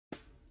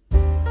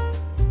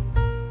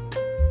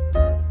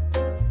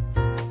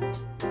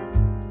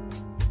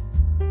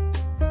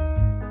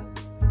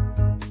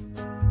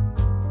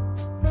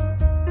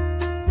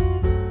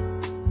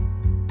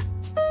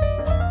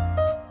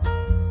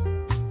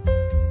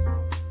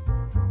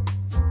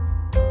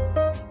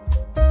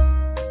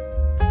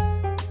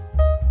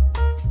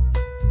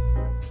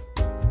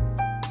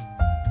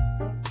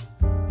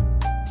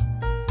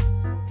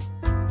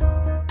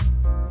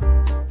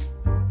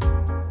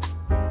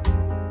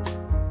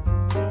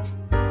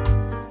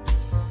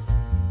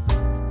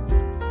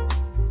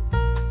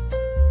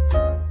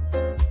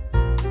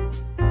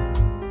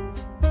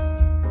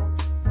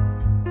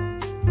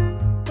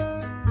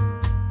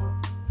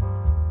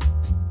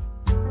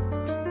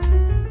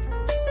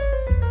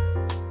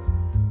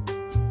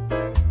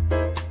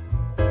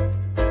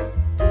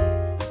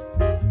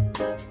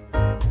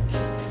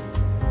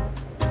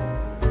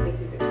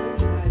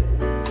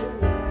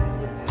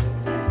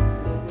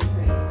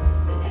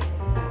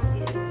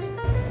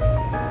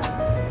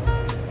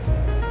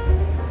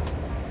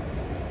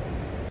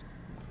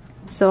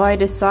So I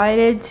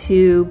decided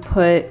to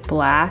put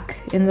black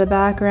in the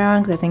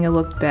background because I think it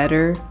looked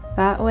better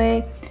that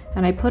way.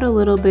 And I put a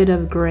little bit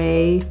of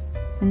gray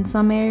in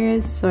some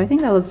areas, so I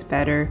think that looks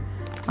better.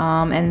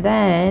 And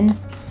then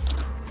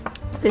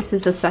this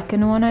is the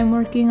second one I'm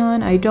working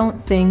on. I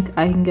don't think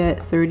I can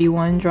get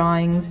 31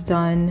 drawings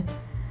done,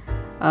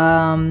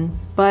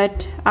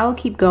 but I'll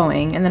keep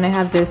going. And then I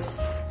have this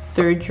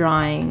third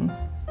drawing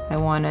I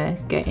want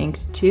to get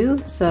inked too,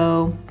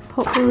 so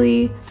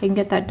hopefully I can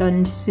get that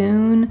done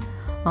soon.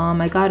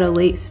 I got a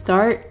late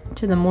start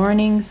to the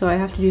morning, so I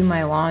have to do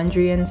my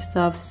laundry and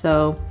stuff,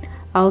 so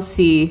I'll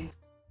see.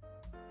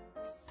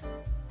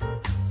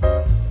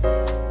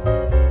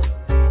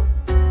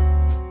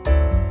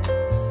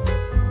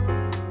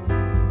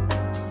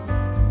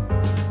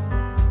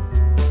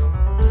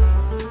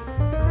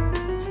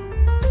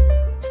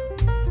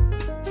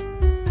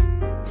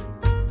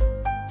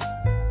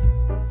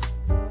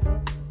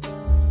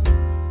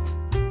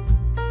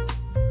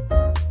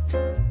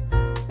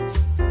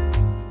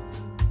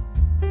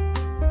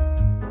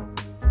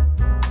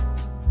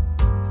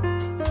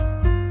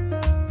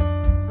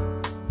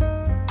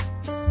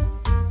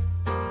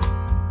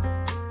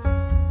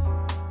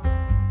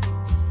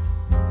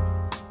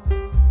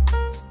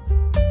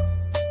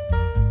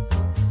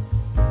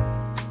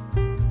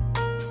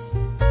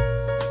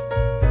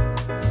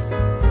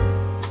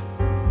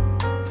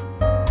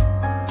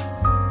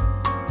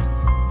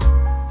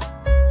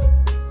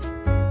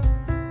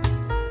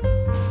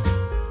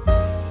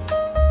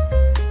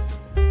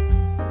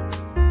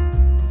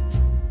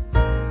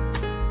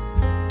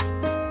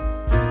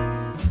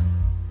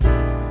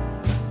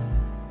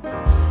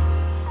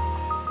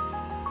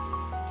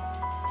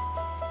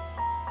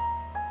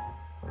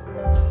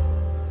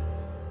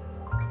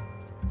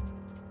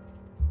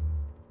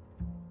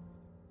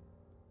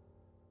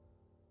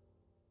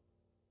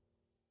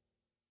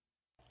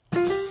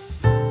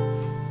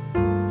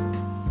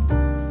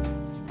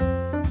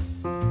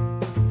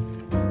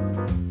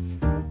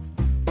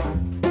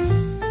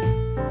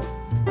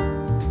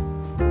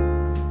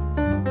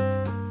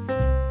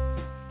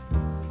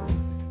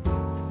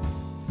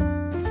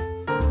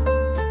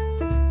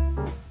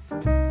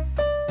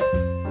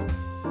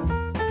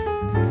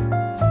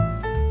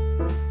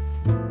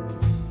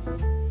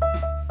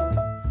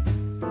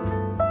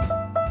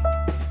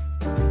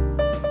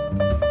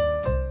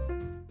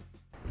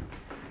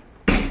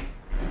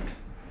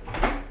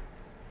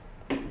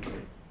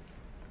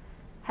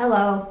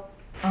 Hello.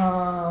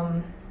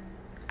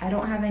 I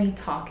don't have any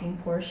talking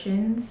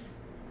portions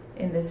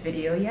in this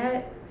video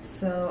yet,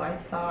 so I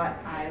thought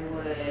I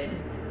would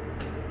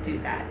do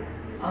that.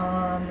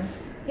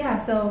 Yeah,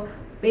 so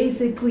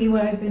basically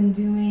what I've been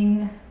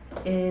doing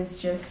is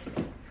just,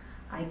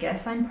 I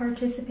guess I'm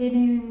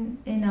participating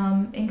in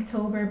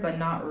Inktober, but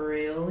not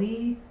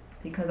really,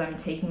 because I'm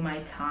taking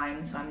my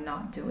time, so I'm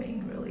not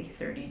doing really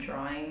 30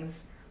 drawings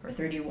or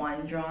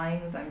 31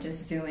 drawings. I'm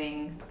just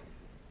doing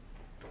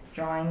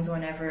drawings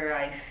whenever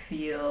I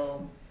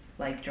feel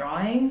like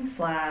drawing,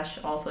 slash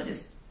also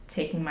just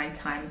taking my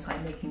time, so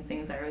I'm making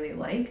things I really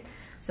like.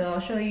 So I'll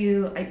show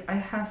you, I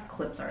have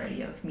clips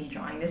already of me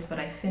drawing this, but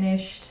I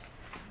finished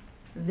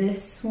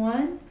this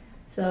one.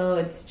 So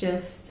it's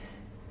just,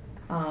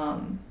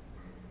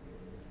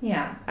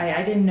 yeah,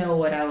 I didn't know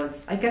what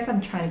I guess I'm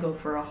trying to go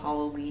for a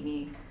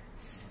Halloween-y,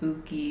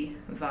 spooky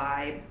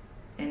vibe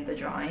in the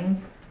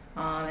drawings.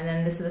 And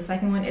then this is the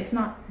second one. It's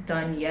not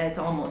done yet, it's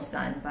almost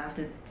done, but I have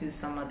to do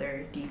some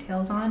other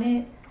details on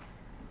it.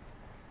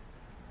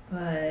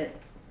 But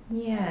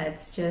yeah,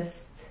 it's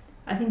just,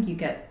 I think you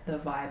get the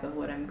vibe of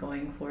what I'm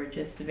going for,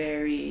 just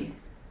very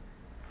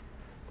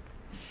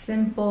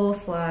simple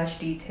slash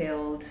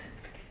detailed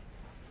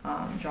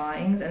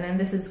drawings. And then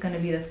this is going to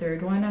be the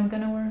third one I'm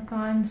going to work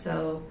on,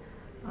 so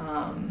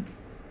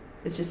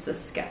it's just a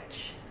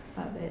sketch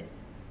of it.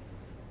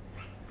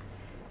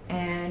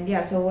 And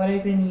yeah, so what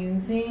I've been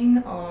using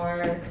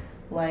are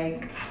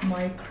like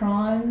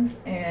microns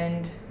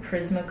and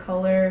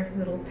Prismacolor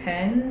little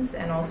pens,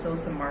 and also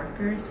some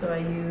markers. So I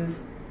use,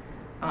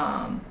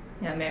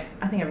 yeah,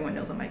 I think everyone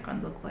knows what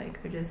microns look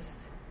like. They're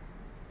just,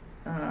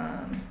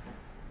 I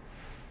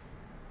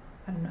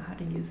don't know how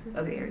to use this.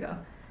 Okay, here we go.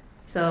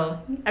 So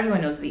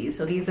everyone knows these.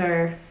 So these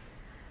are,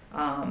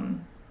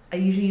 I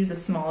usually use a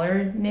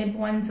smaller nib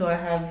one. So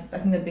I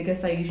think the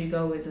biggest I usually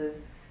go is a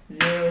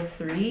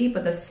 0.3,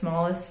 but the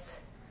smallest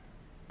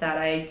that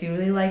I do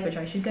really like, which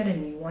I should get a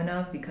new one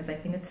of because I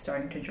think it's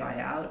starting to dry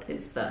out,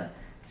 is the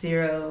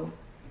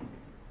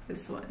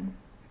this one.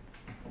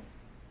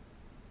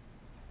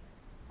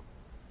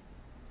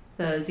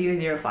 The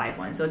 0.05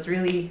 one. So it's a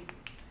really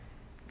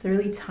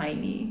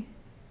tiny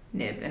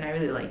nib, and I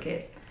really like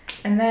it.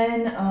 And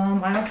then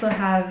I also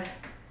have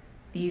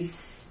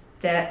these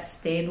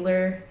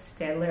Staedtler,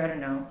 I don't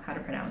know how to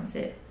pronounce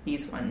it,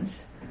 these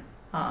ones.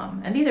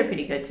 And these are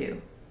pretty good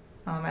too.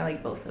 I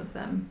like both of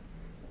them.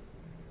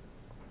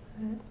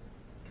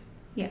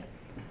 Yeah.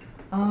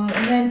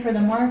 And then for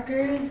the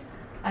markers,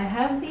 I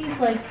have these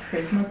like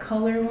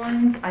Prismacolor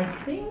ones. I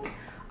think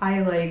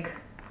I like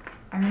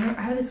I remember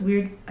I have this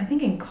weird, I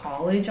think in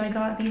college I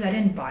got these. I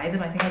didn't buy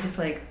them. I think I just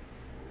like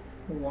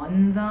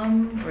won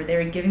them, or they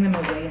were giving them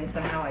away and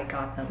somehow I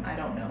got them. I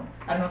don't know.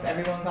 I don't know if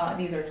everyone got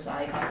these or just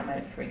I got them.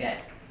 I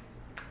forget.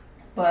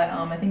 But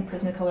I think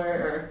Prismacolor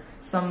or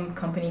some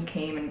company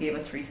came and gave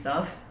us free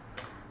stuff.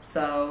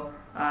 So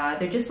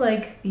they're just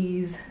like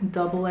these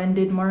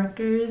double-ended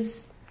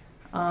markers.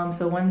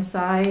 So one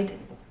side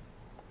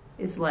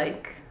is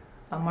like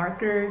a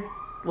marker.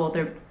 Well,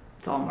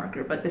 it's all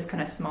marker, but this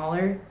kind of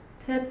smaller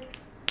tip.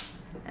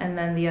 And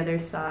then the other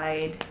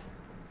side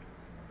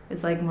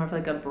is like more of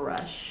like a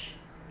brush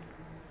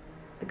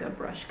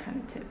kind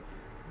of tip.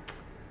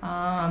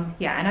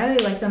 Yeah, and I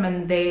really like them.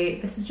 And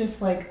this is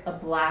just like a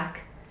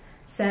black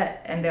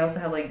set, and they also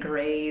have like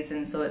grays,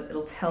 and so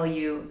it'll tell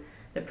you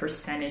the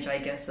percentage, I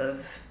guess,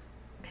 of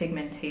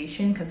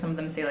pigmentation, because some of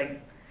them say like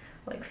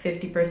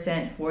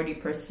 50%,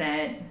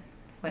 40%,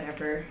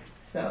 whatever.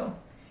 So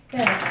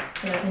yeah,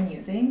 that's what I've been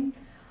using.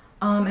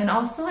 And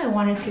also I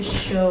wanted to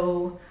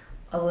show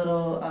a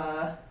little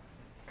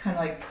kind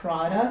of like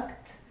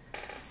product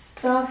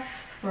stuff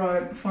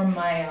for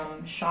my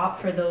shop.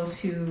 For those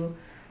who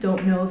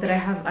don't know, that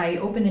I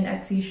opened an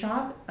Etsy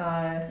shop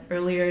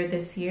earlier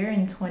this year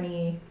in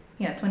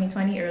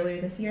 2020, earlier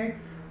this year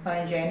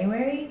in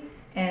January,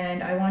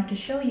 and I want to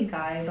show you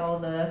guys all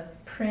the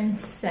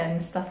prints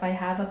and stuff I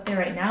have up there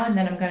right now, and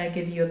then I'm gonna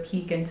give you a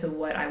peek into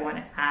what I want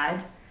to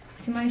add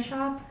to my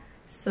shop.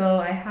 So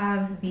I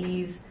have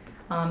these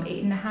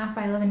 8.5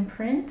 by 11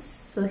 prints.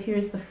 So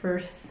here's the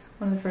first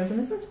one, and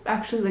this one's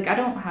actually like, I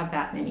don't have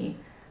that many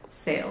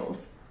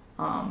sales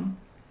on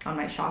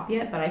my shop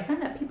yet, but I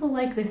find that people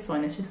like this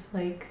one. It's just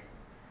like,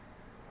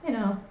 you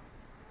know,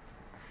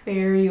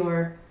 fairy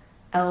or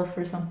elf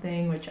or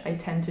something, which I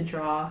tend to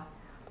draw.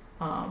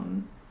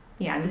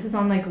 Yeah, and this is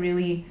on like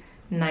really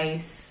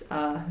nice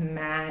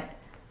matte,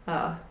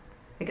 I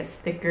guess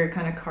thicker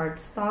kind of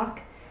cardstock,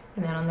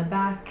 and then on the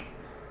back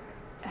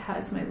it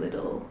has my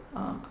little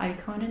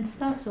icon and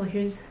stuff. So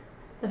here's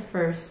the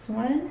first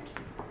one.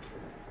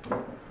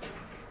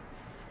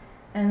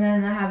 And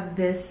then I have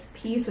this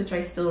piece, which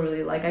I still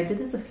really like. I did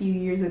this a few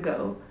years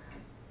ago,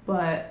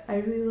 but I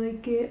really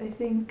like it. I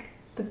think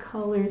the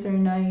colors are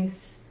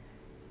nice,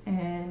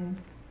 and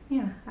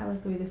yeah, I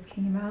like the way this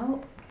came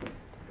out.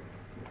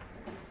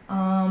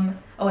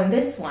 Oh, and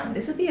this one,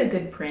 this would be a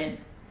good print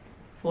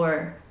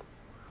for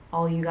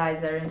all you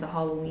guys that are into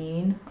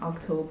Halloween,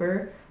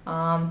 October.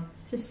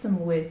 Just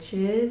some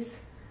witches,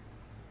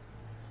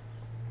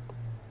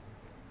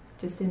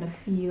 just in a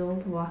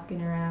field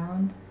walking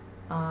around.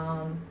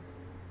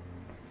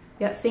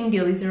 Yeah, same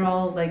deal. These are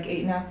all like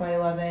 8.5 by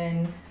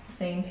 11,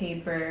 same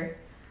paper.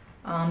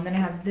 Then I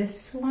have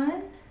this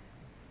one.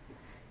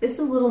 This is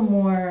a little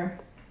more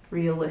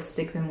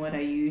realistic than what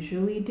I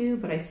usually do,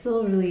 but I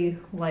still really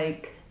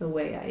like the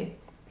way I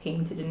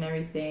painted and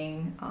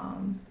everything.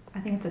 I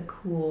think it's a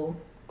cool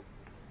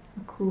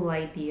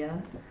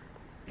idea.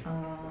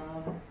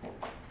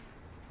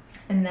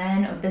 And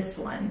then this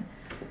one,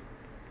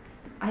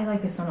 I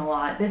like this one a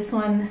lot. This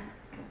one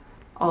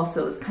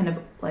also is kind of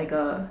like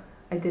I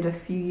did a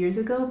few years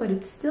ago, but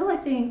it still, I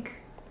think,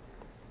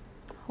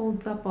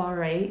 holds up all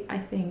right. I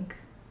think,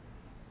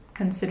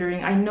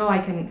 considering, I know I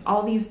can,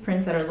 all these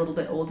prints that are a little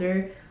bit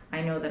older,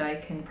 I know that I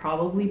can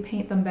probably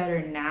paint them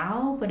better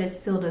now, but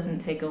it still doesn't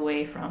take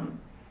away from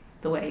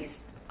the way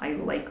I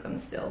like them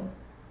still.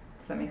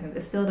 Does that make sense?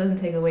 It still doesn't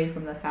take away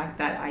from the fact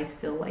that I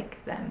still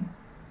like them,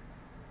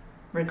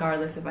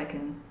 regardless if I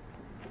can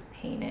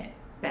paint it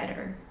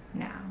better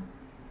now.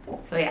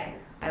 So yeah,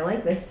 I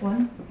like this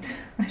one.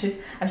 I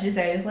should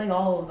say I just like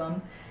all of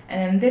them.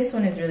 And then this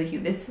one is really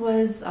cute. This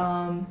is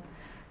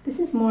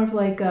more of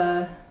like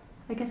a,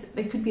 I guess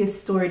it could be a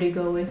story to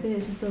go with it.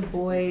 It's just a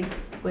boy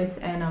with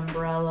an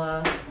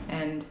umbrella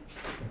and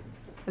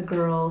a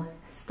girl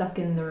stuck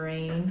in the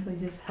rain, so he's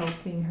just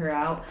helping her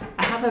out.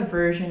 I have a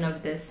version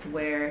of this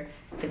where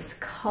it's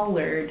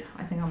colored,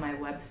 I think on my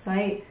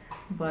website,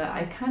 but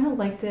I kind of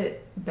liked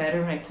it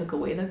better when I took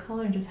away the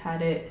color and just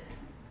had it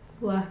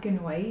black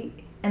and white.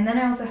 And then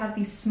I also have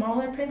these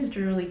smaller prints, which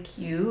are really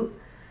cute.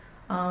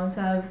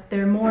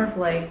 They're more of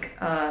like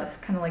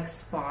kind of like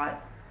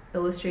spot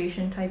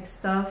illustration type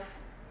stuff.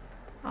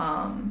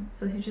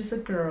 So here's just a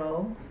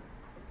girl.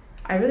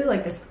 I really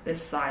like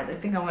this size. I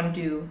think I want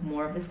to do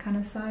more of this kind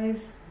of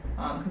size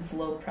because it's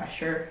low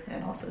pressure,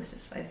 and also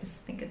I just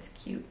think it's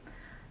cute.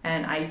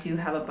 And I do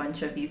have a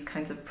bunch of these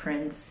kinds of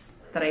prints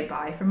that I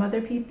buy from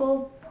other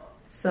people.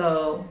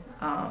 So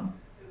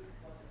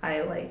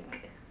I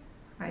like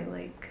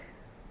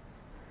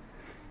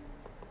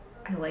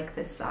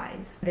this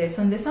size. This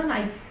one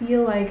I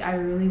feel like I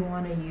really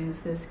want to use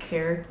this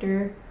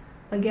character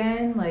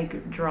again,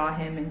 like draw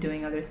him and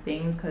doing other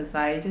things, because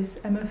I just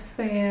am a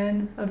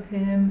fan of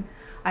him.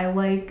 I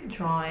like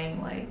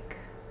drawing like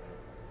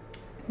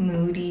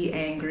moody,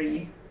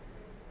 angry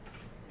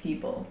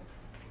people.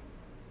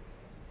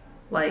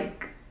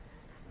 Like,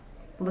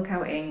 look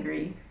how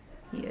angry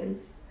he is.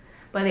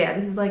 But yeah,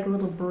 this is like a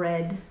little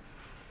bread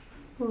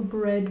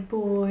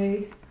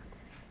boy.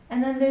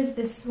 And then there's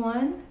this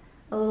one.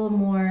 a little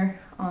more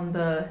on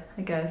the,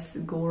 I guess,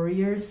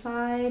 gorier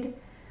side.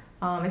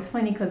 It's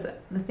funny because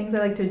the things I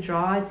like to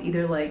draw, it's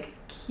either like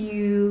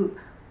cute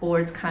or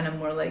it's kind of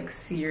more like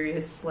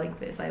serious like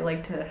this. I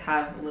like to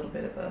have a little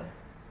bit of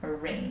a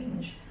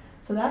range.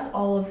 So that's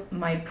all of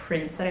my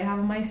prints that I have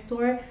in my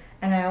store.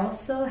 And I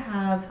also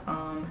have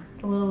a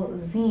little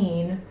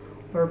zine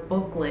or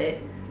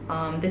booklet.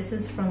 This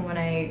is from when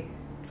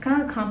it's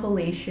kind of a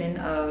compilation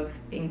of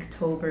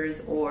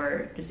Inktober's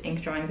or just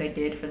ink drawings I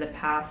did for the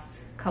past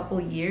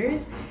couple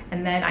years,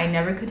 and then I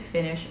never could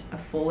finish a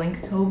full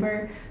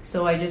Inktober,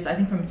 so I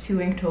think from 2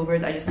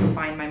 Inktobers I just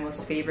combined my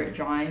most favorite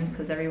drawings,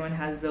 because everyone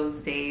has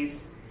those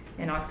days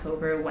in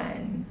October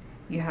when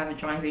you have a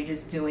drawing that you're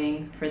just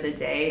doing for the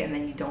day and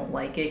then you don't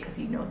like it because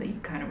you know that you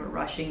kind of were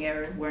rushing it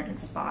or weren't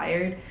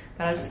inspired.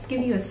 But I'll just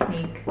give you a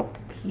sneak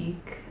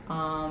peek.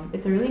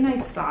 It's a really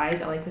nice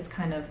size. I like this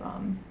kind of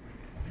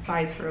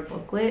size for a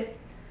booklet.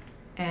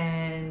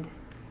 And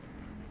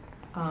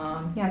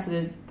yeah,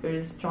 so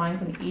there's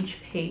drawings on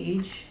each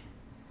page.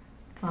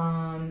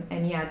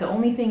 And yeah, the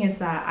only thing is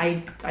that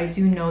I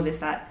do notice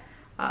that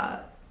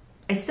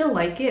I still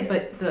like it,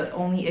 but the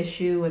only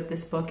issue with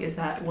this book is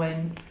that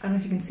when, I don't know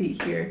if you can see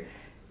it here,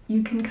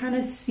 you can kind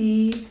of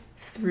see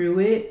through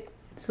it,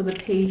 so the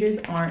pages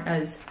aren't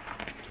as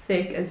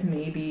thick as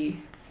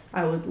maybe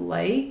I would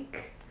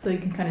like, so you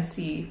can kind of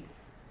see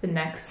the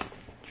next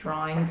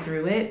drawing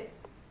through it.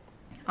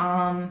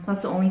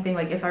 That's the only thing.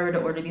 Like if I were to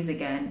order these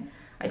again,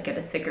 I'd get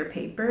a thicker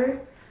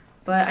paper,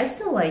 but I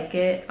still like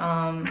it.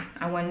 I'm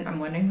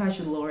wondering if I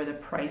should lower the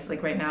price.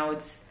 Like right now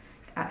it's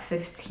at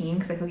 15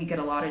 because I feel like you get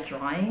a lot of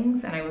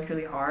drawings, and I worked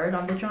really hard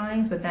on the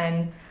drawings, but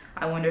then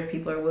I wonder if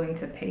people are willing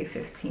to pay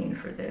 15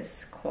 for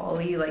this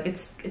quality. Like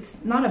it's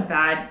not a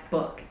bad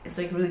book. It's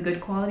like really good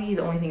quality.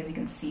 The only thing is you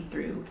can see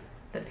through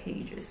the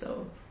pages.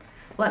 So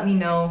let me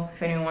know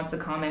if anyone wants to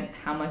comment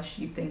how much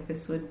you think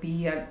this would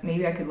be.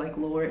 Maybe I could like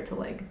lower it to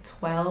like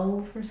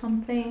 12 or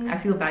something. I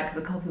feel bad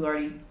because a couple people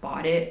already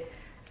bought it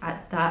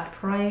at that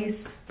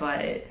price,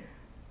 but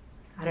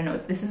I don't know.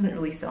 This isn't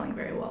really selling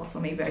very well, so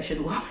maybe I should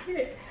lower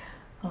it.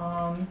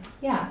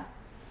 Yeah.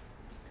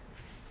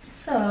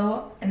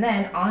 So, and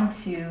then on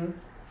to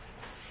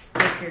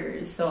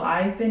stickers. So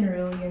I've been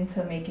really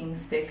into making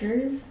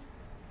stickers.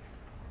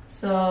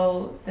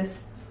 So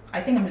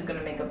I think I'm just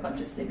gonna make a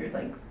bunch of stickers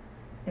like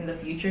in the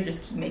future,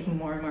 just keep making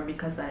more and more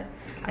because I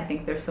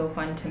think they're so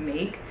fun to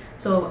make.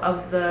 So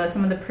of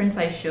some of the prints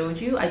I showed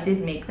you, I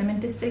did make them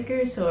into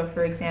stickers. So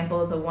for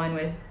example, the one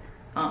with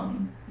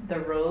the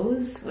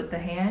rose with the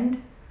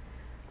hand,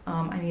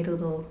 I made a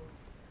little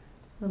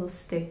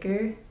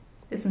sticker.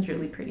 This one's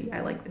really pretty.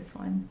 I like this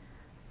one.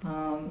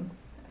 I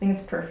think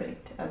it's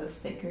perfect as a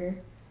sticker.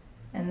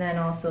 And then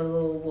also a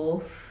little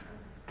wolf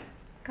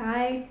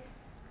guy,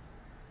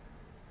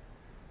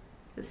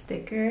 the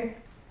sticker.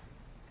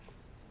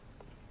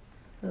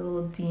 The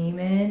little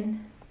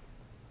demon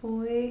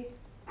boy,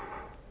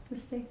 the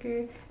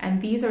sticker.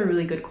 And these are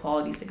really good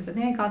quality stickers. I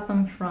think I got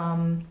them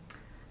from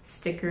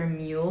Sticker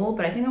Mule,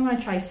 but I think I want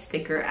to try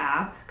Sticker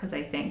App because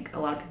I think a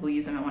lot of people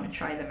use them. I want to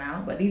try them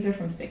out, but these are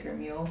from Sticker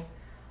Mule.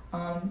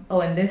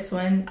 Oh, and this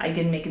one I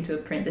didn't make into a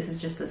print. This is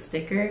just a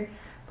sticker,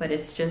 but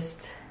it's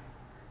just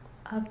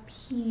a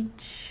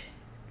peach.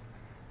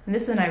 And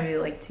this one I really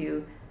like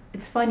too.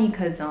 It's funny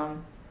because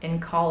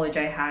in college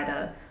I had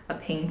a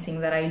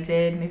painting that I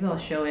did. Maybe I'll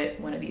show it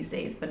one of these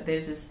days, but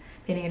there's this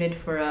painting I did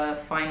for a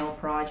final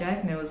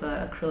project, and it was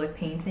an acrylic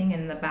painting,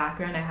 and in the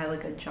background I had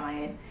like a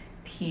giant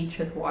peach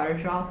with water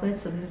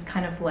droplets. So this is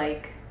kind of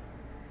like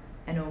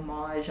an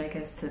homage, I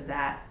guess, to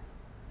that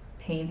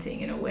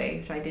painting in a way,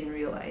 which I didn't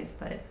realize.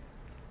 But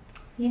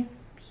yeah,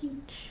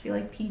 peach. I feel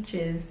like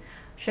peaches.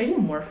 Should I do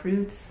more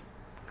fruits?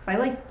 Because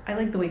I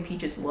like the way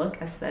peaches look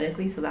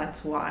aesthetically, so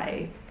that's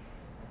why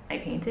I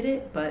painted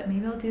it, but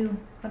maybe I'll do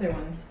other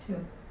ones too.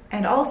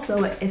 And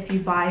also, if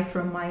you buy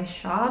from my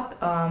shop,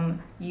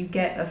 you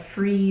get a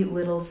free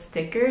little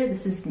sticker.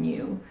 This is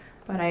new,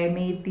 but I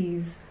made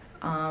these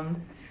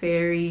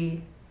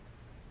fairy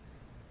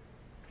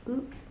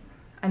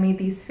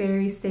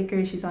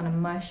stickers. She's on a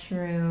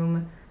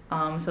mushroom.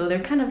 So they're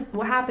kind of,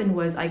 what happened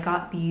was I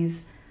got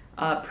these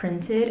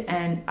printed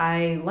and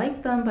I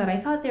liked them, but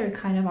I thought they were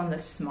kind of on the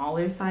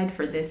smaller side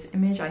for this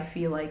image. I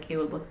feel like it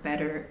would look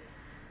better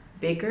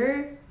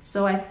bigger.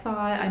 So I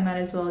thought I might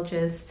as well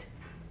just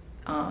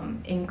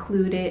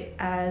include it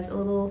as a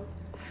little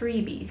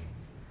freebie.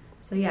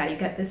 So yeah, you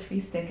get this free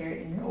sticker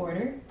in your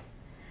order.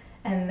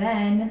 And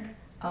then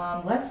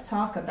let's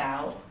talk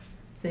about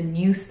the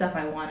new stuff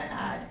I want to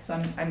add. So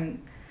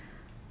I'm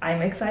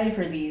excited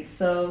for these.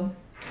 So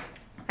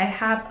I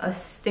have a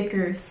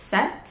sticker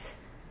set.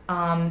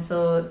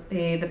 So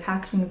the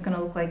packaging is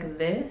gonna look like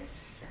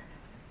this.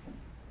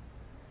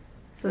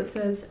 So it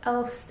says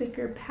Elf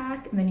sticker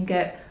pack, and then you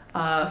get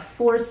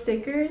 4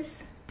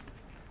 stickers.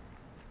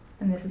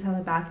 And this is how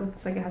the back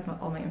looks like. It has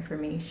all my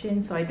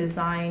information. So I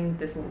designed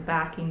this little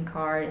backing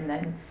card, and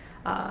then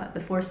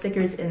the 4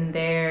 stickers in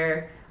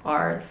there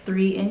are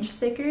 3-inch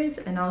stickers,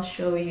 and I'll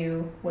show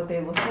you what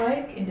they look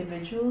like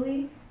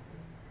individually.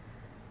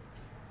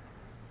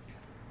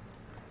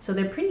 So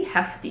they're pretty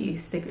hefty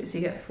stickers. You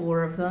get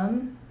 4 of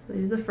them. So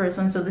here's the first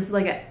one. So this is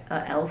like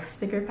a elf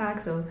sticker pack.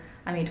 So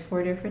I made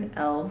 4 different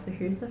elves. So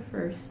here's the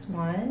first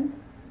one.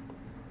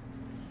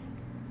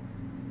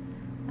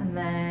 And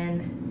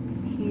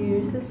then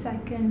here's the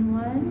second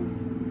one.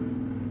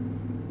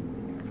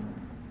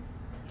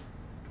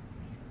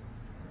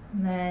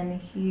 And then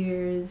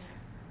here's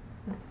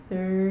the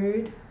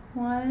third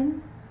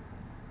one.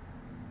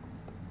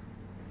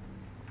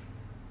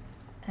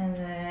 And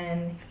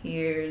then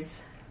here's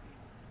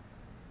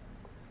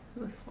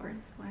the 4th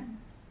one.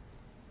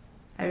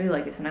 I really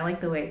like this one. I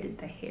like the way I did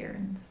the hair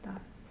and stuff.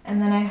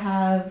 And then I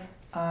have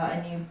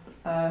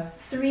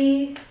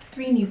three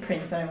new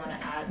prints that I want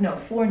to add. No,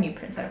 4 new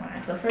prints that I want to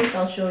add. So first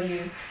I'll show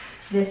you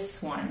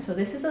this one. So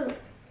this is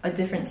a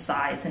different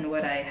size than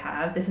what I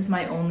have. This is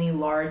my only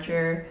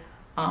larger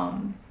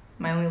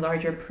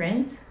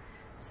print.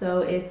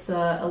 So it's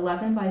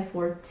 11 by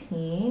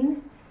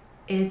 14.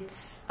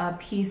 It's a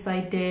piece I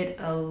did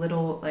a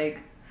little,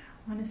 like,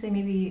 I want to say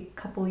maybe a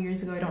couple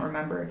years ago, I don't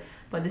remember,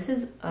 but this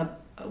is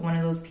one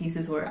of those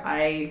pieces where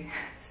I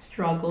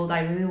struggled.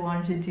 I really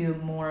wanted to do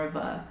more of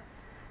a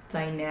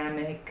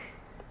dynamic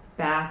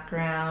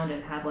background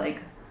and have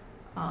like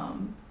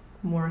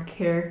more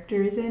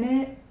characters in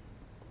it.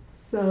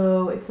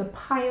 So it's a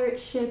pirate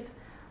ship,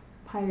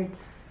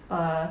 pirates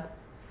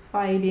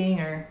fighting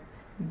or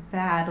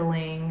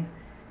battling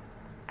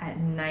at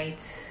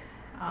night.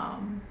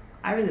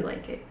 I really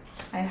like it.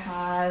 I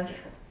have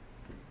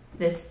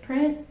this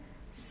print.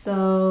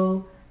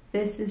 So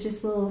this is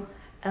just a little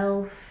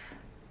elf.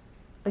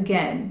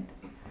 Again,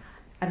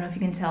 I don't know if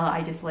you can tell,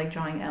 I just like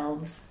drawing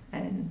elves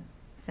and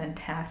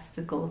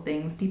fantastical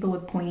things. People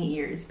with pointy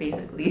ears,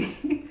 basically.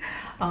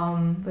 There's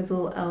a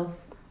little elf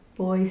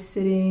boy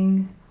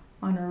sitting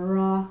on a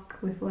rock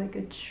with like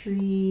a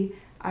tree.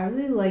 I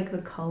really like the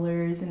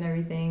colors and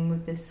everything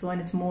with this one.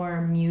 It's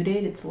more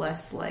muted, it's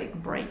less like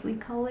brightly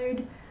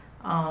colored,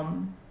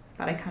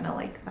 but I kind of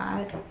like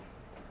that.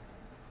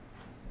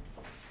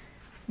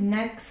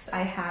 Next,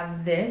 I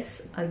have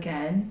this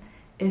again.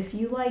 If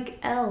you like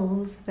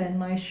elves, then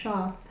my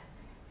shop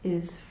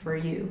is for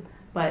you.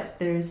 But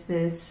there's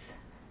this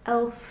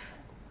elf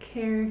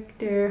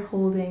character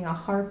holding a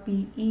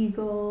harpy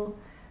eagle,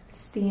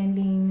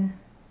 standing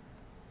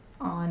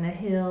on a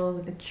hill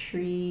with a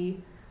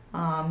tree.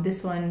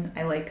 This one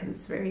I like because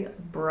it's very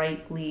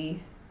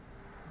brightly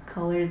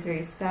colored. It's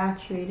very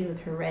saturated with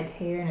her red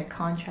hair and it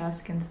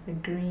contrasts against the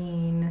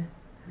green.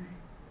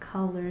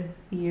 Color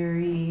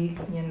theory,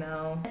 you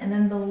know. And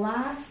then the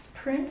last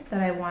print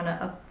that I want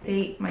to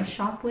update my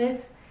shop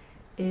with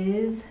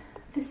is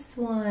this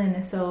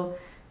one. So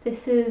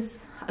this is,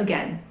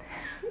 again,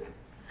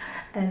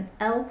 an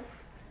elf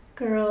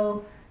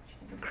girl.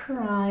 She's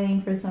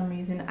crying for some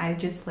reason. I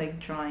just like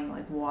drawing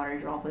like water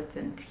droplets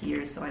and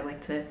tears, so I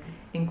like to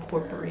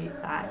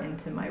incorporate that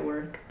into my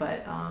work.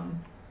 But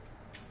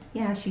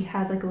yeah, she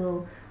has like a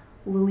little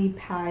lily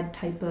pad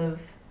type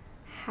of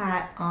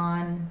hat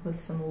on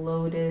with some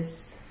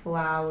lotus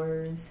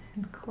flowers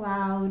and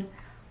cloud.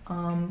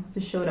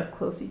 Just show it up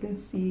close so you can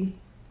see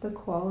the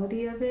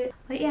quality of it.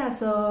 But yeah,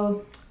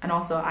 so, and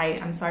also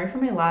I'm sorry for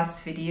my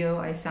last video.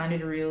 I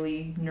sounded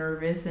really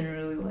nervous and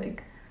really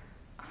like,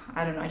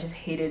 I don't know, I just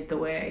hated the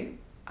way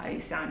I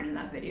sounded in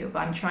that video, but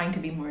I'm trying to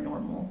be more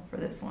normal for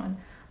this one.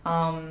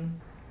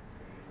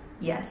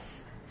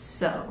 Yes,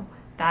 so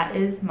that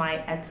is my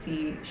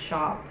Etsy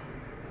shop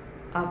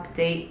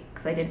update,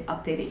 because I didn't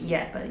update it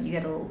yet, but you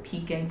get a little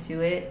peek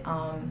into it.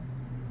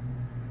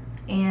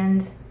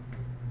 And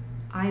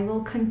I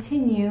will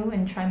continue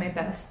and try my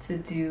best to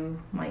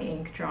do my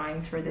ink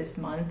drawings for this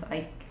month.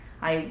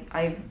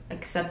 I've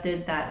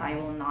accepted that I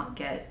will not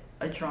get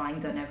a drawing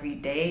done every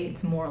day.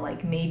 It's more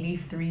like maybe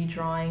 3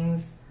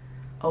 drawings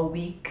a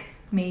week,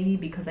 maybe,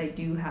 because I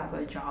do have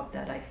a job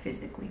that I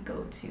physically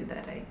go to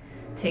that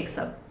takes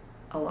up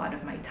a lot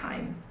of my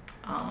time.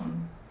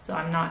 So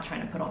I'm not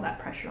trying to put all that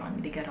pressure on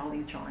me to get all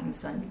these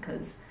drawings done,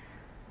 because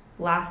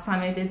last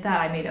time I did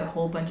that, I made a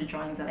whole bunch of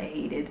drawings that I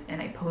hated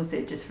and I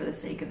posted just for the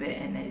sake of it,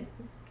 and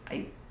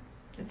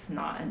it's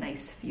not a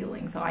nice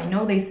feeling. So I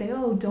know they say,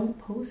 oh, don't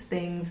post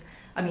things.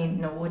 I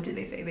mean, no, what do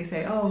they say? They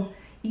say, oh,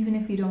 even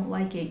if you don't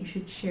like it, you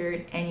should share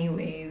it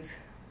anyways.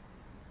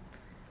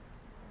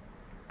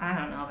 I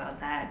don't know about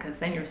that, because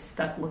then you're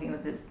stuck looking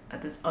at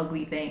this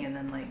ugly thing, and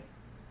then like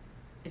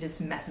it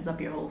just messes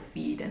up your whole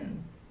feed.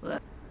 And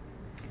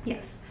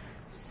yes,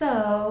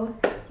 so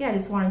yeah, I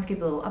just wanted to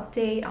give a little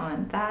update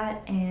on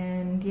that.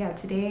 And yeah,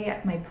 today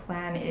my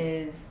plan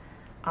is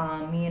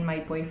me and my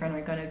boyfriend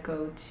are gonna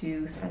go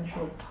to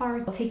Central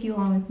Park. I'll take you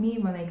along with me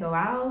when I go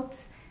out.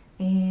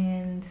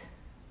 And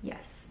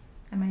yes,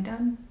 am I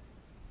done?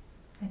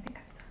 I think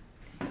I'm